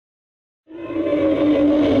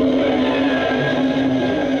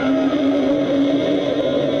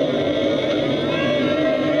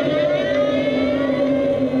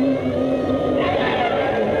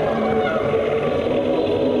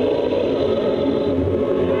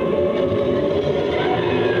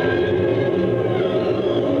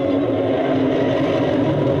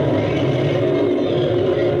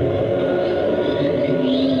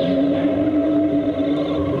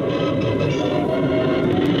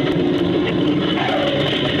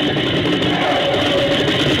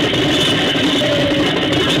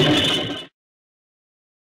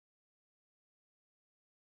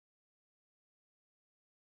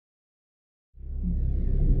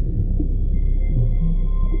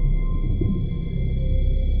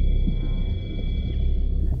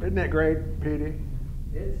Isn't it great, Petey?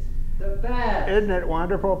 It's the best. Isn't it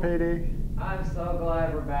wonderful, Petey? I'm so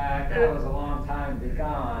glad we're back. That was a long time to be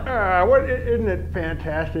gone. Isn't it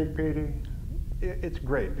fantastic, Petey? It's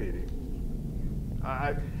great, Petey.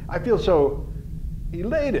 I feel so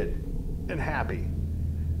elated and happy.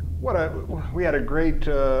 We had a great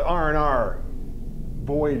R&R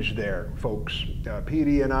voyage there, folks.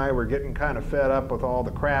 Petey and I were getting kind of fed up with all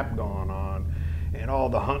the crap going on and all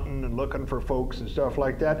the hunting and looking for folks and stuff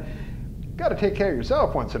like that. Got to take care of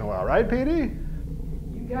yourself once in a while, right, Petey?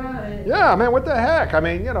 You got it. Yeah, man, what the heck? I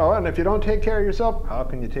mean, you know, and if you don't take care of yourself, how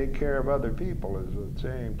can you take care of other people at the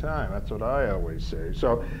same time? That's what I always say.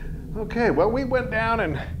 So, okay, well, we went down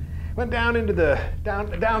into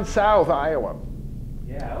down south Iowa.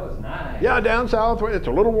 Yeah, it was nice. Yeah, down south, it's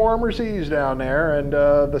a little warmer seas down there, and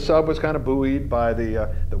the sub was kind of buoyed by the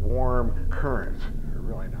warm currents.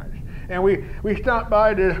 Really nice. And we stopped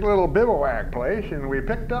by this little bivouac place, and we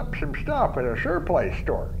picked up some stuff at a surplus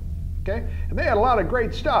store. Okay, and they had a lot of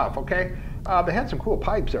great stuff. Okay, they had some cool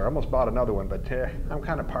pipes there. I almost bought another one, but I'm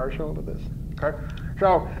kind of partial to this. Okay,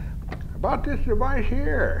 so I bought this device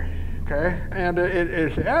here. Okay, and it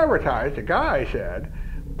is advertised. The guy said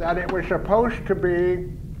that it was supposed to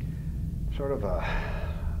be sort of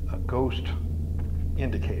a ghost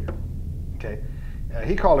indicator. Okay,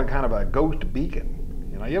 he called it kind of a ghost beacon.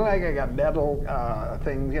 You know, like I got metal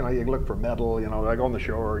things, you know, you look for metal, you know, like on the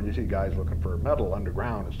shore, you see guys looking for metal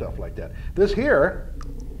underground and stuff like that. This here,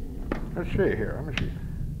 let's see here, let me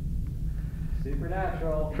see.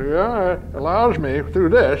 Supernatural. So yeah, it allows me through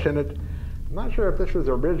this, and I'm not sure if this is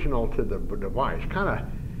original to the device. Kind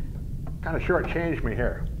of shortchanged me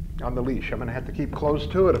here on the leash. I'm going to have to keep close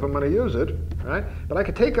to it if I'm going to use it, right? But I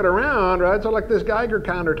could take it around, right? So like this Geiger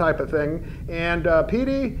counter type of thing. And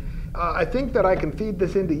Petey, I think that I can feed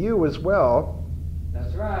this into you as well.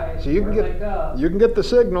 That's right. So you can get the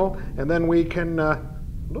signal, and then we can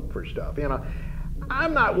look for stuff. You know,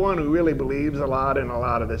 I'm not one who really believes a lot in a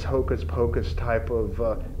lot of this hocus pocus type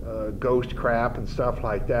of ghost crap and stuff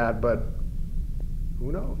like that, but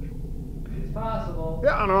who knows? It's possible.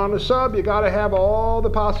 Yeah, and on the sub, you got to have all the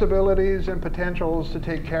possibilities and potentials to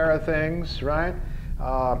take care of things, right?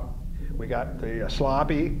 We got the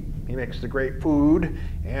Sloppy. He makes the great food,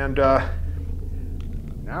 and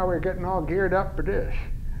now we're getting all geared up for this.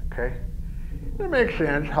 Okay, it makes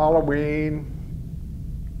sense. Halloween.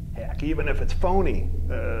 Heck, even if it's phony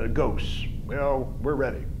ghosts, well, we're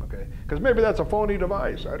ready. Okay, because maybe that's a phony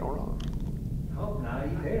device. I don't know. Hope not.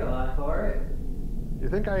 You paid a lot for it. You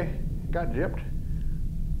think I got gypped?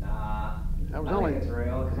 Nah. That was I only. think it's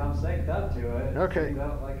real because I'm synced up to it. Okay. It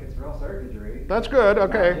seems like it's real circuitry. That's good.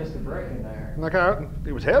 Okay. Not just a brick in there. Look out!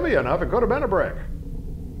 It was heavy enough. It could have been a brick.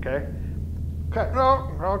 Okay. Okay.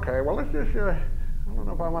 No. Okay. Well, let's just. I don't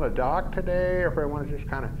know if I want to dock today or if I want to just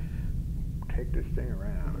kind of take this thing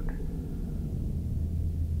around.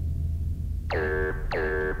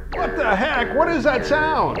 What the heck? What is that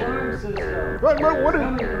sound? Alarm system. What It's is?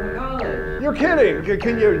 coming from the college. You're kidding?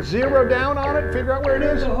 Can you zero down on it? Figure out where it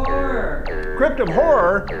is? It's a horror. Crypt of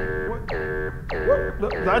Horror?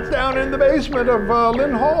 What? That's down in the basement of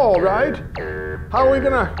Lynn Hall, right? How are we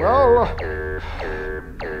gonna? Well,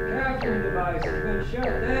 Capturing device has been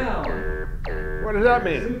shut down. what does that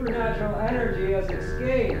mean? Supernatural energy has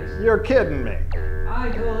escaped. You're kidding me.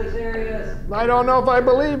 I'm totally serious. I don't know if I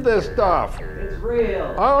believe this stuff. It's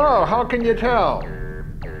real. I don't know. How can you tell?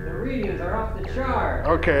 The readings are off the chart.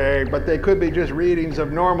 Okay, but they could be just readings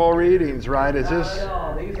of normal readings, right? Is Not this? at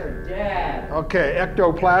all. These are dead. Okay,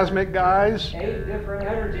 ectoplasmic guys? 8 different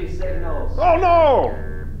energy signals. Oh no!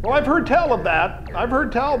 Well, I've heard tell of that. I've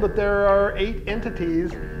heard tell that there are 8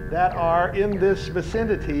 entities that are in this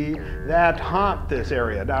vicinity that haunt this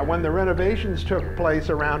area. Now, when the renovations took place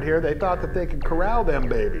around here, they thought that they could corral them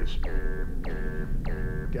babies.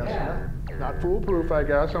 Guess Yeah. not foolproof, I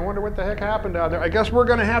guess. I wonder what the heck happened out there. I guess we're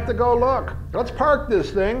gonna have to go look. Let's park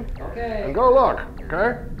this thing Okay. and go look,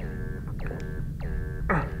 okay?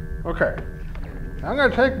 Okay. I'm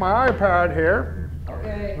gonna take my iPad here.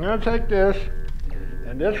 Okay. I'm gonna take this,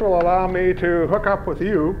 and this will allow me to hook up with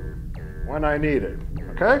you when I need it,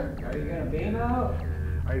 okay? Are you gonna beam out?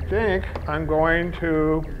 I think I'm going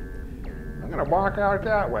to walk out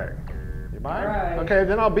that way. You mind? All right. Okay,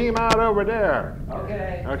 then I'll beam out over there.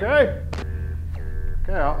 Okay. Okay?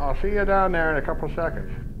 Okay, I'll see you down there in a couple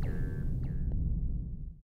seconds.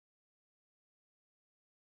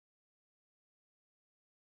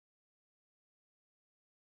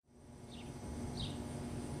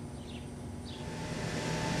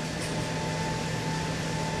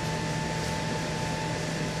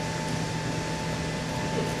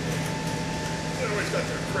 They always got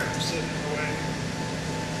their crap sitting in the way.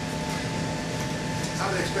 how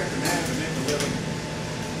they expect a man to make a living,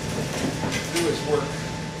 do his work.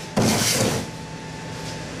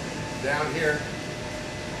 Down here,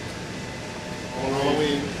 on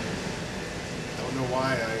Halloween. Don't know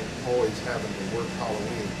why I always having to work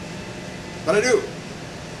Halloween, but I do.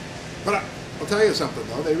 But I'll tell you something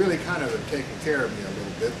though, they really kind of have taken care of me a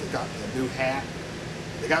little bit. They got me a new hat.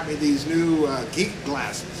 They got me these new geek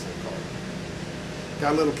glasses, they're called.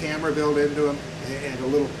 Got a little camera built into them and a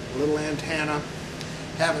little antenna.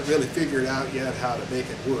 Haven't really figured out yet how to make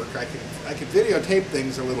it work. I can videotape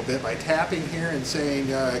things a little bit by tapping here and saying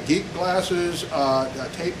geek glasses,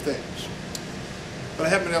 tape things. But I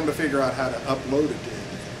haven't been able to figure out how to upload it to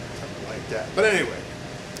anything, something like that. But anyway,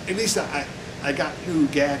 at least I got new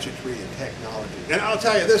gadgetry and technology. And I'll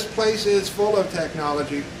tell you, this place is full of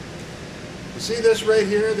technology. You see this right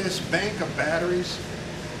here, this bank of batteries?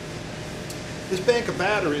 This bank of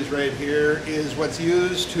batteries right here is what's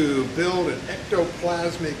used to build an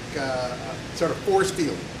ectoplasmic sort of force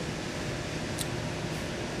field.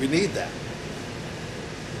 We need that.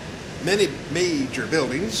 Many major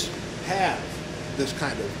buildings have this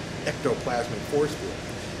kind of ectoplasmic force field.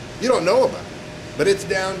 You don't know about it, but it's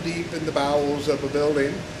down deep in the bowels of a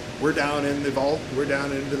building. We're down in the vault, we're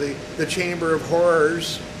down into the chamber of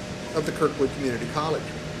horrors of the Kirkwood Community College.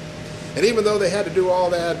 And even though they had to do all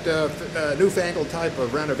that newfangled type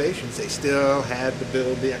of renovations, they still had to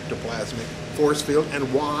build the ectoplasmic force field.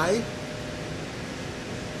 And why?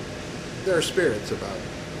 There are spirits about it.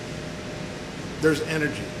 There's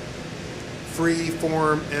energy, free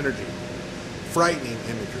form energy, frightening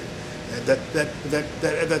imagery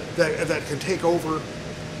that can take over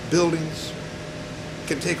buildings,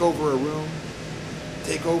 can take over a room,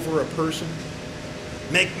 take over a person.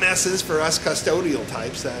 Make messes for us custodial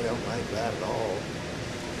types. I don't like that at all.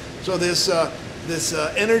 So this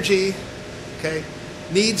energy, okay,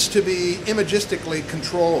 needs to be imagistically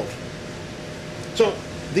controlled. So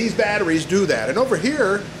these batteries do that. And over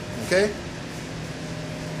here, okay,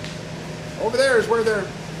 over there is where they're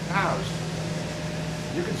housed.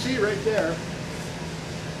 You can see right there,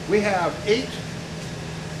 we have 8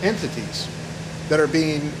 entities that are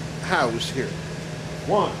being housed here.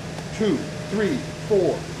 1, 2, 3,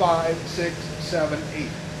 4, 5, 6, 7, 8.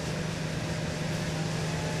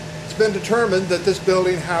 It's been determined that this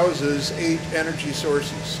building houses 8 energy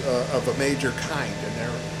sources of a major kind, and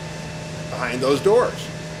they're behind those doors.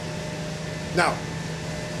 Now,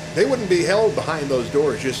 they wouldn't be held behind those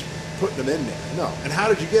doors just putting them in there. No. And how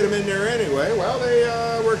did you get them in there anyway? Well, they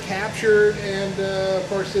were captured, and of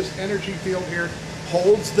course this energy field here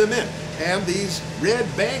holds them in. And these red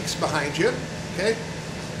banks behind you, okay?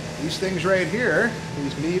 These things right here,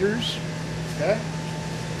 these meters, okay,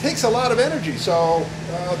 takes a lot of energy. So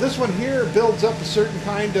this one here builds up a certain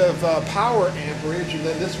kind of power amperage, and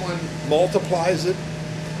then this one multiplies it,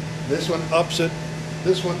 this one ups it,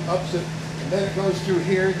 this one ups it, and then it goes through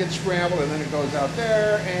here, it gets scrambled, and then it goes out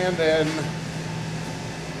there, and then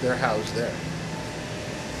they're housed there.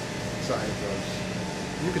 Inside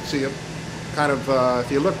those. You can see them. Kind of,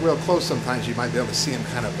 if you look real close sometimes, you might be able to see them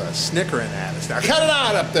kind of snickering at us. Now, cut it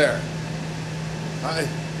out up there! I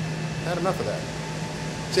had enough of that.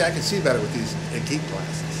 See, I can see better with these geek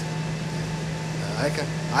glasses.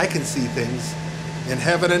 I can see things in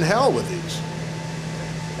heaven and hell with these.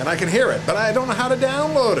 And I can hear it, but I don't know how to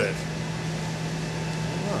download it.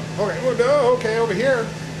 Okay, well, no, okay, over here.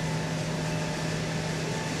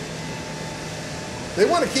 They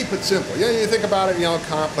want to keep it simple. Yeah, you think about it, you know,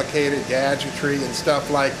 complicated gadgetry and stuff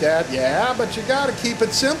like that. Yeah, but you got to keep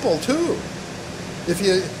it simple too.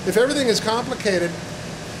 If everything is complicated,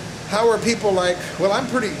 how are people like? Well, I'm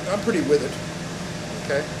pretty with it.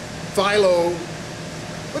 Okay, Philo.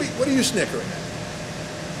 What are you snickering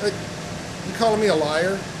at? Like, you calling me a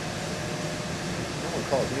liar? No one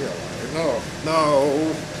calls me a liar.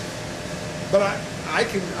 No. But I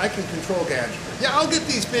can control gadgetry. Yeah, I'll get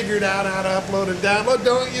these figured out how to upload and download.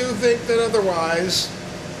 Don't you think that otherwise?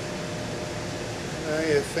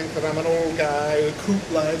 You think that I'm an old guy, a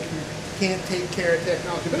coot-like, who can't take care of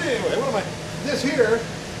technology. But anyway, what am I? This here,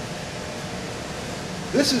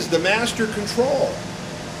 this is the master control.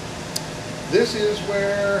 This is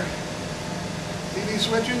where, see these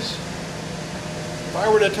switches? If I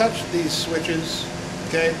were to touch these switches,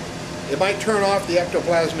 okay, it might turn off the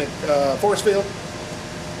ectoplasmic force field.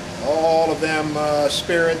 All of them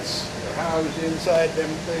spirits that are housed inside them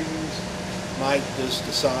things might just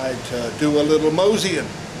decide to do a little moseying.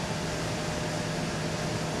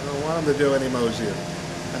 I don't want them to do any moseying.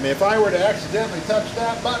 I mean, if I were to accidentally touch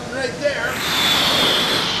that button right there,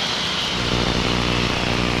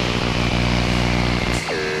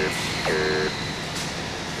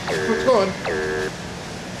 what's going?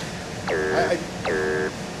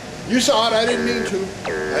 You saw it. I didn't mean to.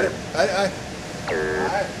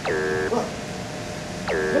 Look.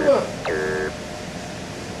 Look.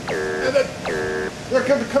 And then, there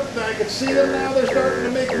comes the cook. I can see them now. They're starting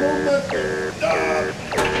to make movement.